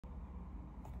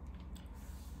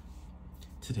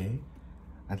Today,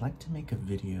 I'd like to make a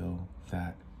video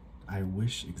that I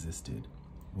wish existed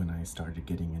when I started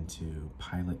getting into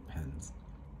Pilot pens,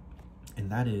 and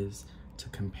that is to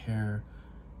compare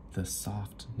the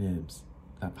soft nibs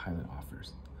that Pilot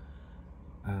offers.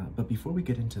 But before we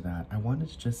get into that, I wanted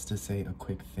just to say a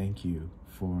quick thank you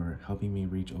for helping me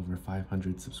reach over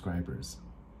 500 subscribers.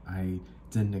 I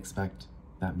didn't expect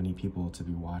that many people to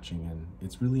be watching, and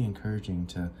it's really encouraging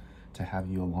to have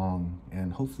you along,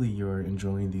 and hopefully you're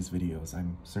enjoying these videos.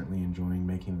 I'm certainly enjoying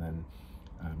making them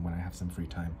when I have some free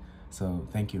time. So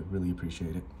thank you, really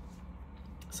appreciate it.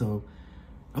 So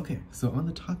on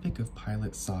the topic of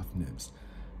Pilot soft nibs.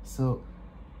 So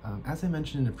as I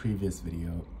mentioned in a previous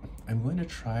video, I'm going to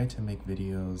try to make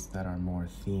videos that are more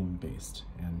theme-based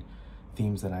and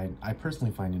themes that I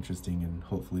personally find interesting, and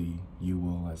hopefully you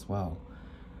will as well.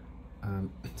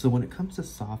 So when it comes to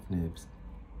soft nibs,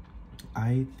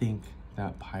 I think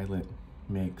that Pilot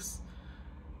makes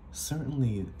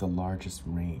certainly the largest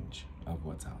range of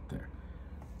what's out there.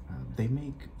 They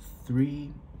make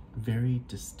three very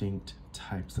distinct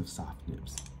types of soft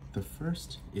nibs. The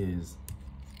first is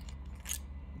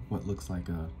what looks like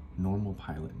a normal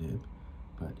Pilot nib,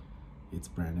 but it's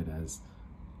branded as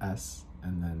S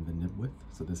and then the nib width.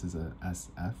 So this is a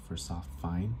SF for soft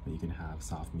fine, but you can have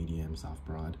soft medium, soft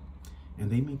broad. And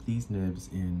they make these nibs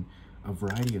in a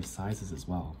variety of sizes as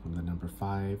well. From the number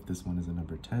 5, this one is a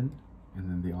number 10, and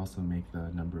then they also make the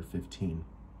number 15.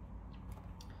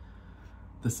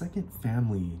 The second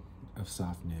family of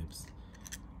soft nibs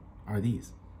are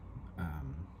these,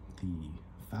 the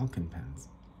Falcon pens.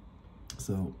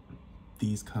 So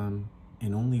these come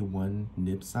in only one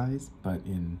nib size, but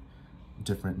in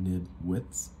different nib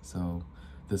widths. So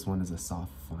this one is a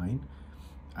soft fine.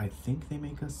 I think they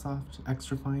make a soft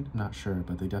extra fine, not sure,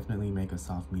 but they definitely make a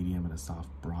soft medium and a soft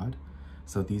broad.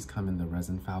 So these come in the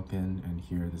resin Falcon, and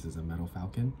here this is a metal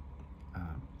Falcon.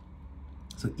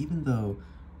 So even though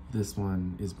this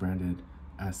one is branded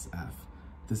SF,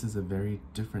 this is a very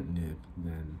different nib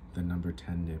than the number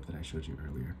 10 nib that I showed you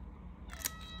earlier.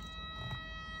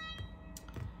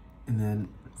 And then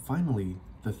finally,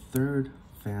 the third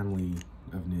family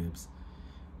of nibs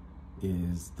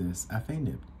is this FA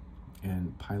nib.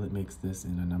 And Pilot makes this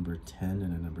in a number 10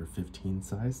 and a number 15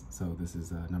 size. So this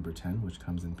is a number 10, which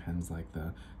comes in pens like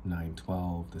the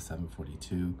 912, the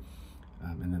 742,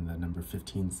 and then the number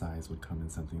 15 size would come in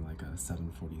something like a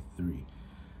 743.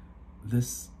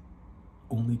 This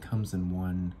only comes in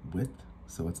one width,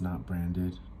 so it's not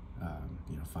branded,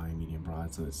 fine, medium,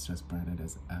 broad, so it's just branded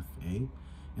as FA.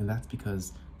 And that's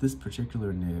because this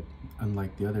particular nib,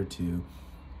 unlike the other two,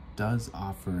 does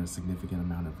offer a significant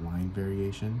amount of line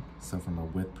variation. So from a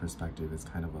width perspective, it's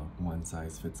kind of a one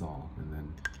size fits all, and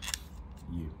then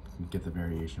you get the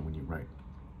variation when you write.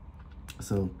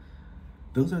 So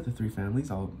those are the three families.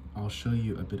 I'll show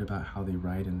you a bit about how they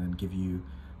write, and then give you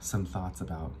some thoughts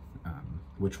about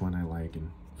which one I like and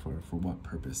for what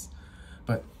purpose.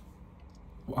 But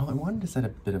I wanted to set a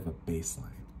bit of a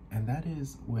baseline, and that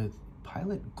is with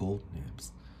Pilot gold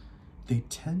nibs, they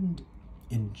tend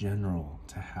in general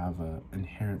to have an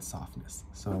inherent softness.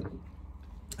 So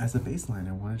as a baseline,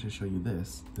 I wanted to show you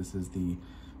this. This is the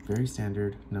very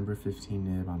standard number 15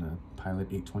 nib on a Pilot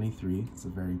 823. It's a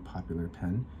very popular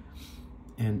pen.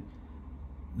 And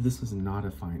this is not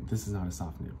a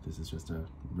soft nib. This is just a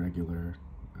regular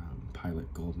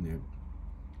Pilot gold nib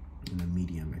in a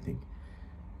medium, I think.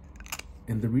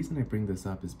 And the reason I bring this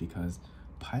up is because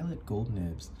Pilot gold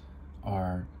nibs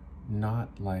are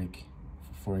not like,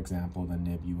 for example, the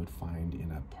nib you would find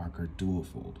in a Parker dual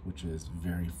fold, which is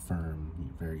very firm,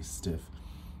 very stiff.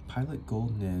 Pilot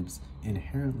gold nibs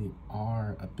inherently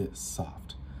are a bit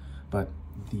soft, but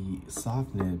the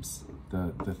soft nibs,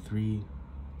 the three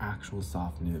actual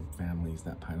soft nib families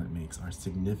that Pilot makes, are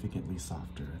significantly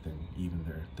softer than even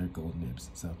their gold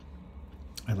nibs. So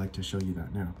I'd like to show you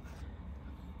that now.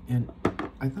 And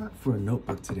I thought for a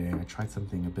notebook today, I tried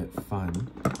something a bit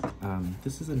fun.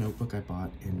 This is a notebook I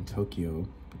bought in Tokyo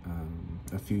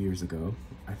a few years ago.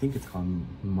 I think it's called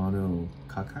Mono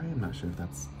Kakai. I'm not sure if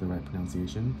that's the right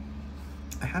pronunciation.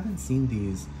 I haven't seen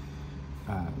these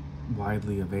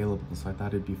widely available, so I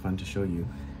thought it'd be fun to show you.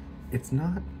 It's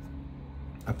not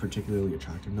a particularly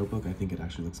attractive notebook. I think it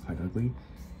actually looks quite ugly.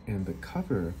 And the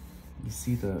cover, you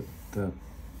see the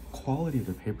quality of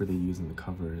the paper they use in the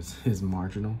cover is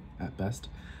marginal at best,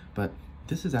 but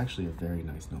this is actually a very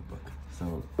nice notebook.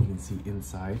 So you can see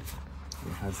inside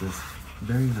it has this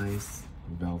very nice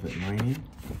velvet lining,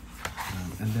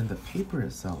 and then the paper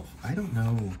itself, I don't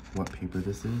know what paper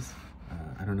this is.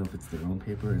 I don't know if it's their own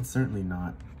paper. It's certainly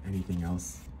not anything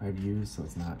else I've used, so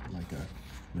it's not like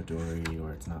a Midori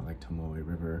or it's not like Tomoe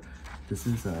River. This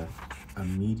is a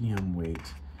medium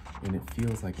weight, and it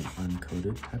feels like an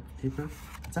uncoated type of paper.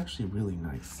 It's actually really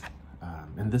nice.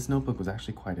 And this notebook was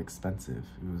actually quite expensive.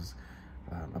 It was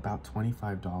about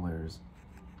 $25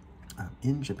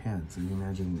 in Japan. So you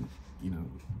imagine, you know,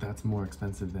 that's more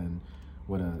expensive than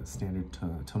what a standard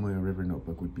Tomoe River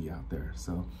notebook would be out there.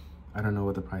 So I don't know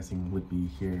what the pricing would be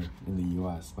here in the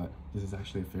US, but this is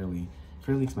actually a fairly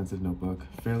expensive notebook,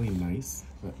 fairly nice,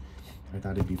 but I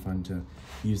thought it'd be fun to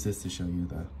use this to show you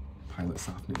the Pilot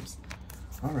soft nibs.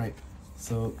 All right,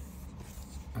 so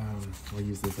I'll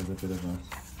use this as a bit of a,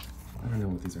 I don't know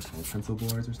what these are called, pencil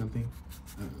boards or something.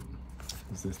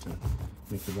 Use this to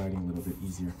make the writing a little bit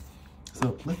easier.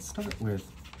 So let's start with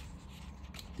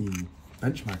the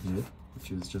benchmark nib,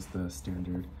 which is just the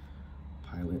standard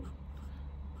Pilot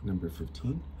number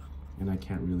 15. And I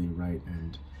can't really write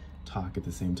and talk at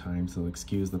the same time, so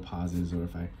excuse the pauses, or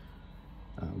if I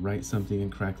write something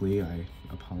incorrectly, I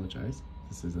apologize.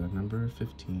 This is a number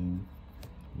 15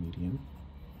 medium.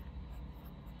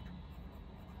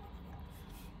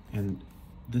 And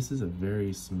this is a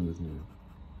very smooth nib.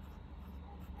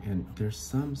 And there's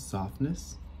some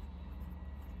softness,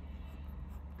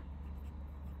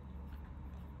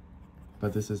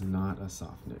 but this is not a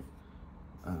soft nib.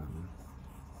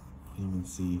 You can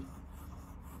see,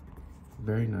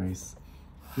 very nice.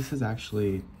 This is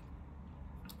actually,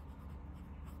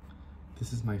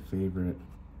 this is my favorite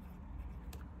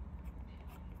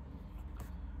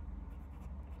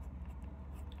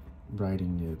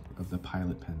writing nib of the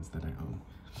Pilot pens that I own.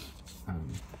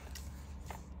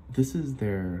 This is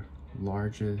their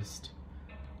largest,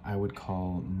 I would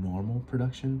call normal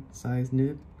production size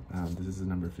nib. This is a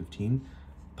number 15.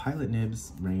 Pilot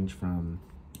nibs range from,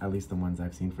 at least the ones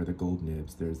I've seen for the gold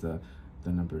nibs, there's the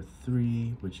number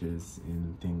 3, which is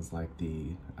in things like the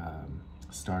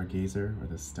Stargazer, or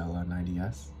the Stella 90S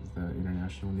is the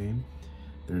international name.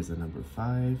 There's a number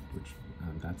 5, which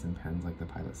that's in pens like the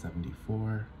Pilot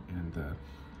 74 and the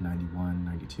 91,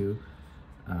 92.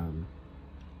 And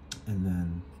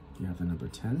then you have the number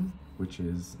 10, which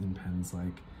is in pens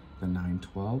like the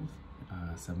 912,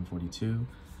 742.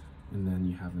 And then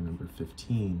you have the number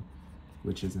 15,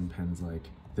 which is in pens like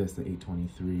this, the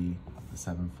 823, the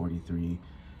 743.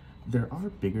 There are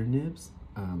bigger nibs.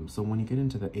 So when you get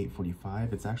into the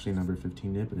 845, it's actually a number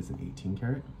 15 nib, but it's an 18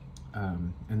 karat.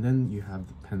 And then you have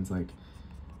the pens like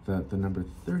the number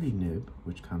 30 nib,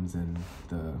 which comes in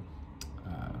the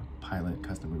Pilot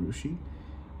Custom Urushi.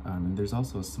 And there's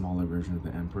also a smaller version of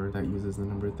the Emperor that uses the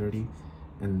number 30.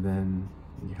 And then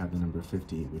you have the number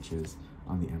 50, which is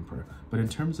on the Emperor. But in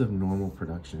terms of normal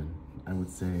production, I would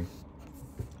say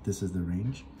this is the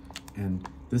range. And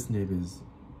this nib is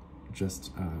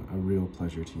just a real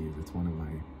pleasure to use. It's one of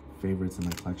my favorites in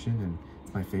my collection, and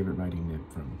it's my favorite writing nib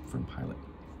from Pilot.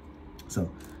 So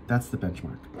that's the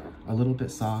benchmark. A little bit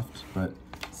soft, but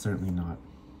certainly not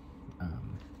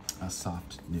a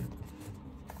soft nib.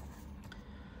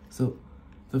 So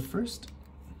the first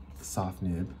soft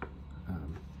nib,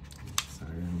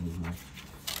 sorry, I'm gonna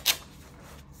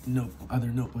move my other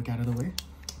notebook out of the way.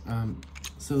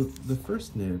 So the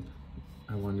first nib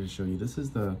I wanted to show you, this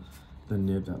is the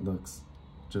nib that looks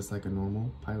just like a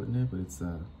normal Pilot nib, but it's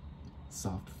a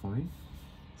soft fine.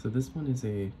 So this one is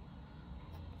a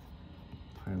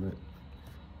Pilot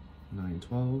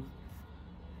 912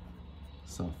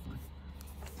 soft fine.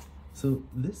 So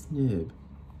this nib,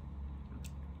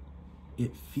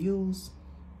 it feels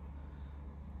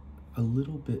a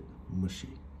little bit mushy.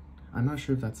 I'm not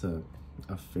sure if that's a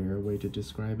fair way to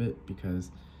describe it,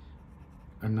 because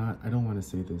I don't want to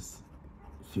say this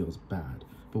feels bad,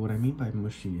 but what I mean by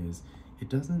mushy is it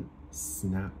doesn't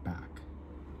snap back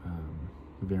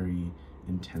very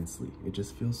intensely. It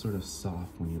just feels sort of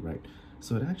soft when you write.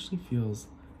 So it actually feels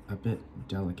a bit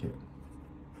delicate.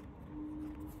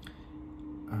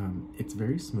 It's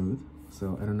very smooth,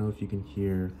 so I don't know if you can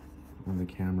hear on the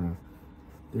camera,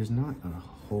 there's not a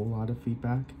whole lot of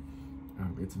feedback.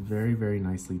 It's very, very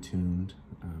nicely tuned.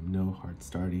 No hard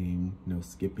starting, no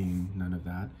skipping, none of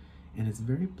that. And it's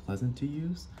very pleasant to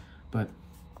use, but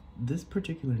this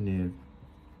particular nib,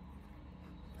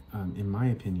 in my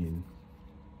opinion,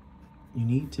 you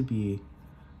need to be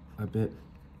a bit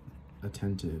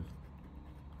attentive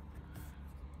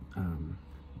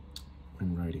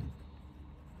when writing,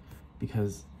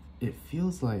 because it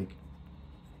feels like,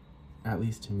 at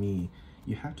least to me,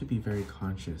 you have to be very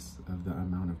conscious of the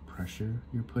amount of pressure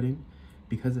you're putting,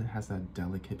 because it has that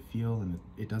delicate feel and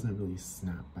it doesn't really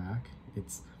snap back.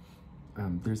 It's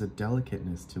there's a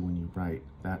delicateness to when you write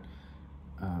that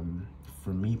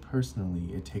for me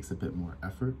personally, it takes a bit more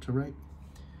effort to write.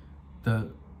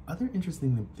 The other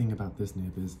interesting thing about this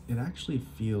nib is it actually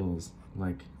feels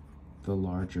like the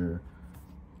larger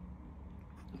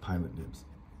Pilot nibs.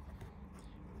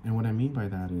 And what I mean by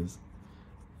that is,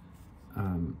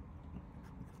 sorry,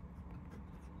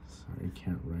 I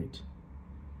can't write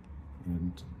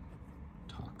and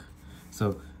talk.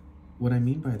 So what I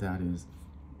mean by that is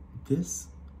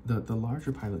the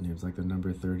larger Pilot nibs, like the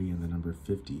number 30 and the number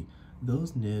 50,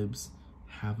 those nibs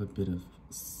have a bit of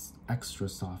extra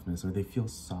softness, or they feel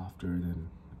softer than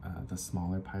the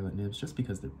smaller Pilot nibs just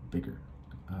because they're bigger.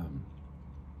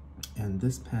 And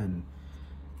this pen,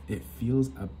 it feels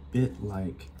a bit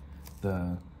like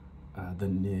the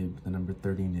nib, the number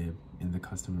 30 nib in the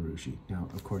custom Urushi. Now,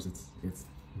 of course, it's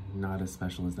not as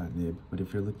special as that nib, but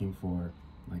if you're looking for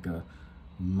like a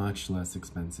much less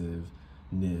expensive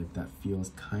nib that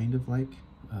feels kind of like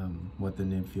what the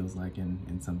nib feels like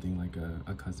in something like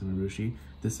a custom Urushi,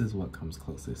 this is what comes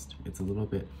closest. It's a little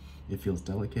bit, it feels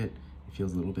delicate, it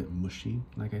feels a little bit mushy,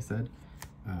 like I said,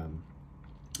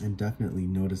 and definitely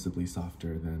noticeably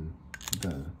softer than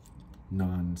the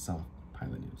non-soft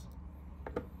Pilot nibs.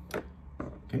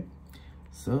 Okay,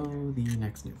 so the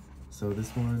next nib. So this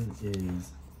one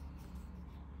is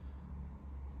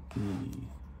the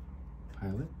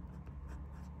Pilot,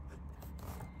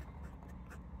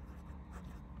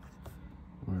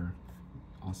 or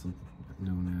also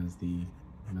known as the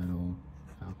Metal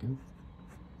Falcon.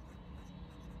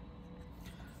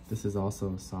 This is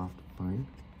also soft fine.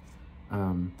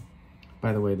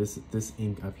 By the way, this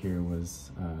ink up here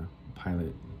was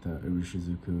Pilot, the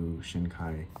Urushizuku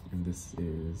Shinkai, and this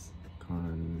is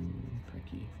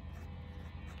Konpeki.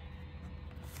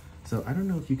 So I don't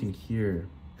know if you can hear,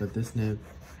 but this nib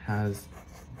has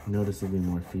noticeably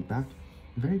more feedback.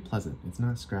 Very pleasant. It's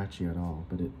not scratchy at all,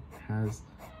 but it has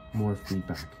more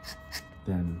feedback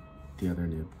than the other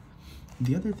nib.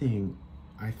 The other thing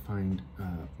I find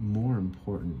more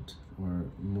important, or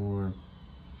more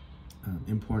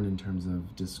important in terms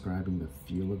of describing the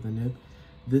feel of the nib,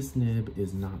 this nib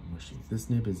is not mushy. This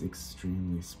nib is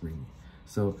extremely springy.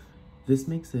 So this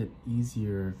makes it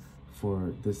easier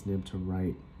for this nib to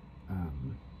write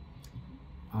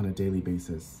on a daily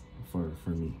basis for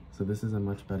me. So this is a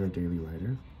much better daily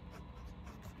writer.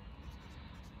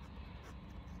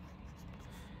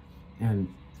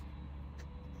 And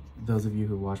those of you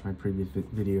who watched my previous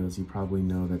videos, you probably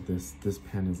know that this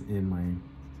pen is in my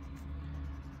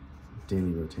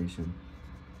daily rotation,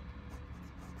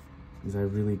 because I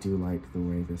really do like the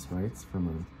way this writes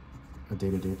from a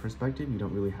day-to-day perspective. You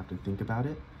don't really have to think about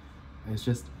it. It's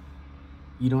just,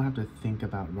 you don't have to think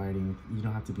about writing. You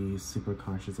don't have to be super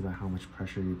conscious about how much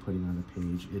pressure you're putting on the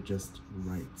page. It just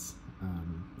writes.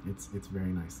 It's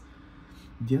very nice.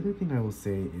 The other thing I will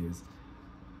say is,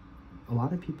 a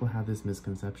lot of people have this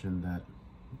misconception that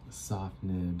soft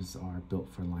nibs are built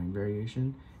for line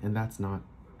variation, and that's not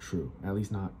true, at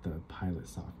least not the Pilot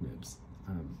soft nibs.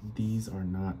 These are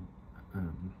not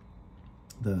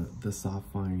the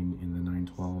soft fine in the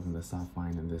 912 and the soft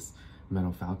fine in this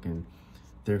Metal Falcon.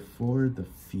 They're for the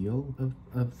feel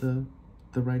of the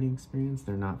writing experience.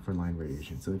 They're not for line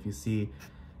variation. So if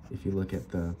you look at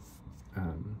the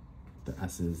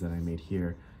S's that I made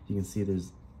here, you can see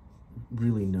there's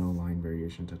really no line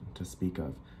variation to speak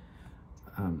of.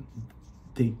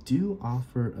 They do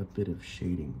offer a bit of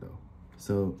shading though.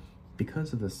 So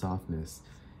because of the softness,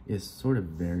 it sort of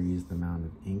varies the amount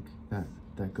of ink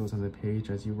that goes on the page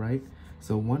as you write.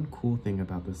 So one cool thing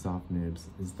about the soft nibs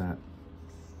is that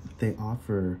they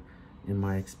offer, in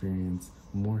my experience,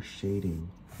 more shading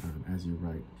as you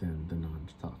write than the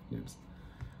non-soft nibs.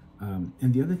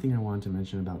 And the other thing I wanted to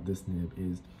mention about this nib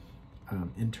is,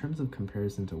 in terms of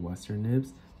comparison to Western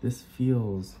nibs, this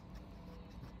feels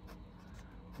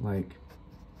like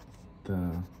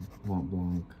the Mont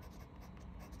Blanc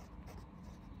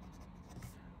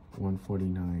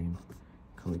 149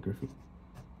 calligraphy.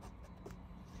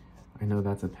 I know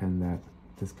that's a pen that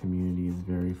this community is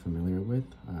very familiar with,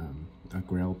 a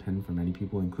grail pen for many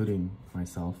people, including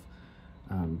myself.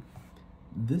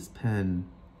 This pen,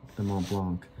 the Mont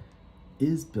Blanc,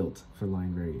 is built for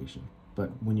line variation, but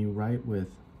when you write with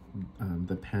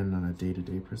the pen on a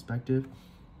day-to-day perspective,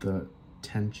 the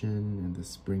tension and the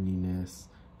springiness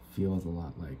feels a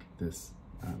lot like this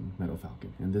Metal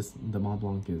Falcon. And the Mont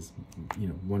Blanc is,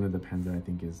 one of the pens that I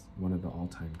think is one of the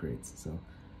all-time greats. So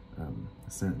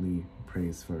certainly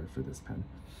praise for this pen.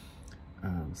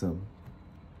 So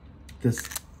this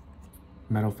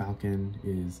Metal Falcon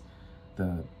is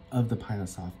of the Pilot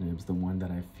soft nibs, the one that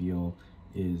I feel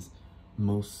is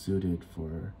most suited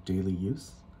for daily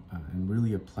use, and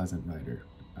really a pleasant writer.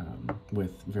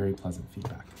 with very pleasant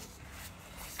feedback.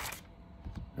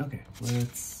 Okay,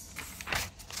 let's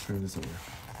turn this over.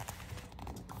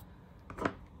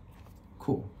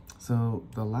 Cool. So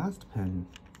the last pen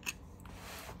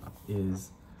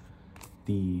is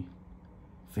the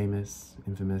famous,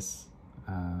 infamous,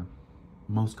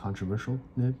 most controversial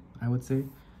nib, I would say.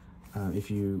 If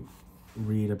you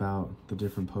read about the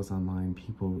different posts online,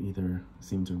 people either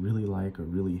seem to really like or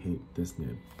really hate this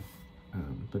nib.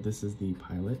 But this is the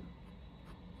Pilot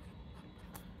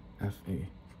FA.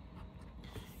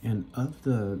 And of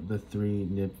the three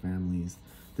nib families,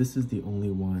 this is the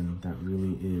only one that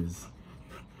really is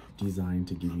designed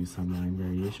to give you some line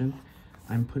variation.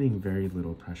 I'm putting very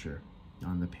little pressure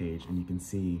on the page, and you can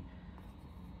see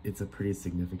it's a pretty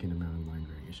significant amount of line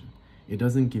variation. It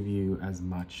doesn't give you as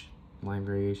much line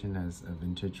variation as a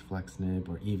vintage flex nib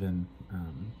or even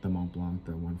the Mont Blanc,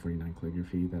 the 149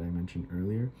 calligraphy that I mentioned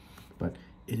earlier, but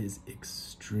it is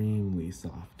extremely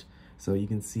soft. So you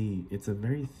can see it's a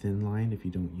very thin line if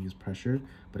you don't use pressure,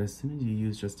 but as soon as you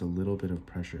use just a little bit of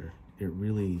pressure, it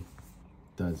really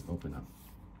does open up.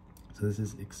 So this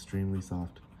is extremely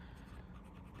soft.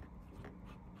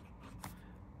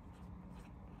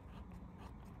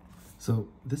 So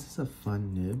this is a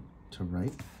fun nib to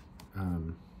write.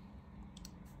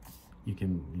 You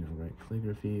can, write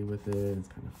calligraphy with it. It's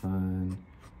kind of fun.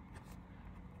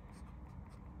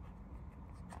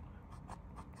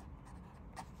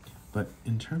 But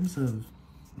in terms of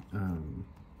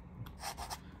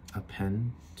a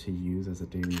pen to use as a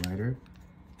daily writer,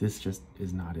 this just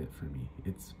is not it for me.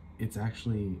 It's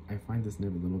actually, I find this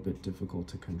nib a little bit difficult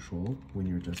to control when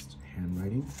you're just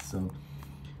handwriting. So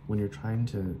when you're trying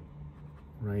to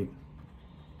write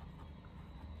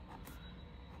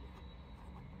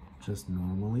just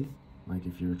normally, like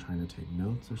if you're trying to take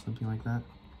notes or something like that,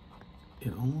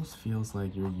 it almost feels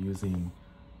like you're using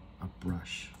a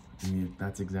brush. I mean,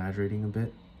 that's exaggerating a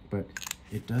bit, but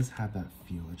it does have that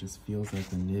feel. It just feels like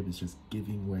the nib is just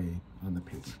giving way on the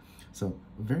paper. So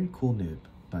a very cool nib,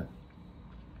 but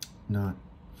not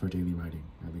for daily writing,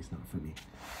 at least not for me.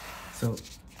 So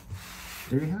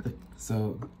there you have it.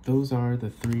 So those are the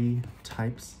three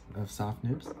types of soft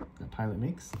nibs that Pilot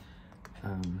makes.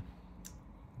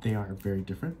 They are very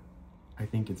different. I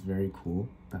think it's very cool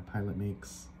that Pilot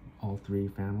makes all three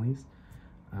families.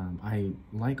 I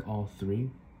like all three,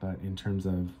 but in terms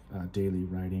of daily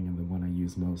writing and the one I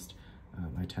use most,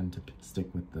 I tend to stick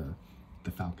with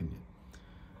the Falcon nib.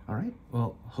 All right,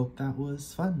 well, hope that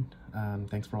was fun.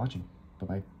 Thanks for watching.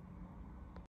 Bye-bye.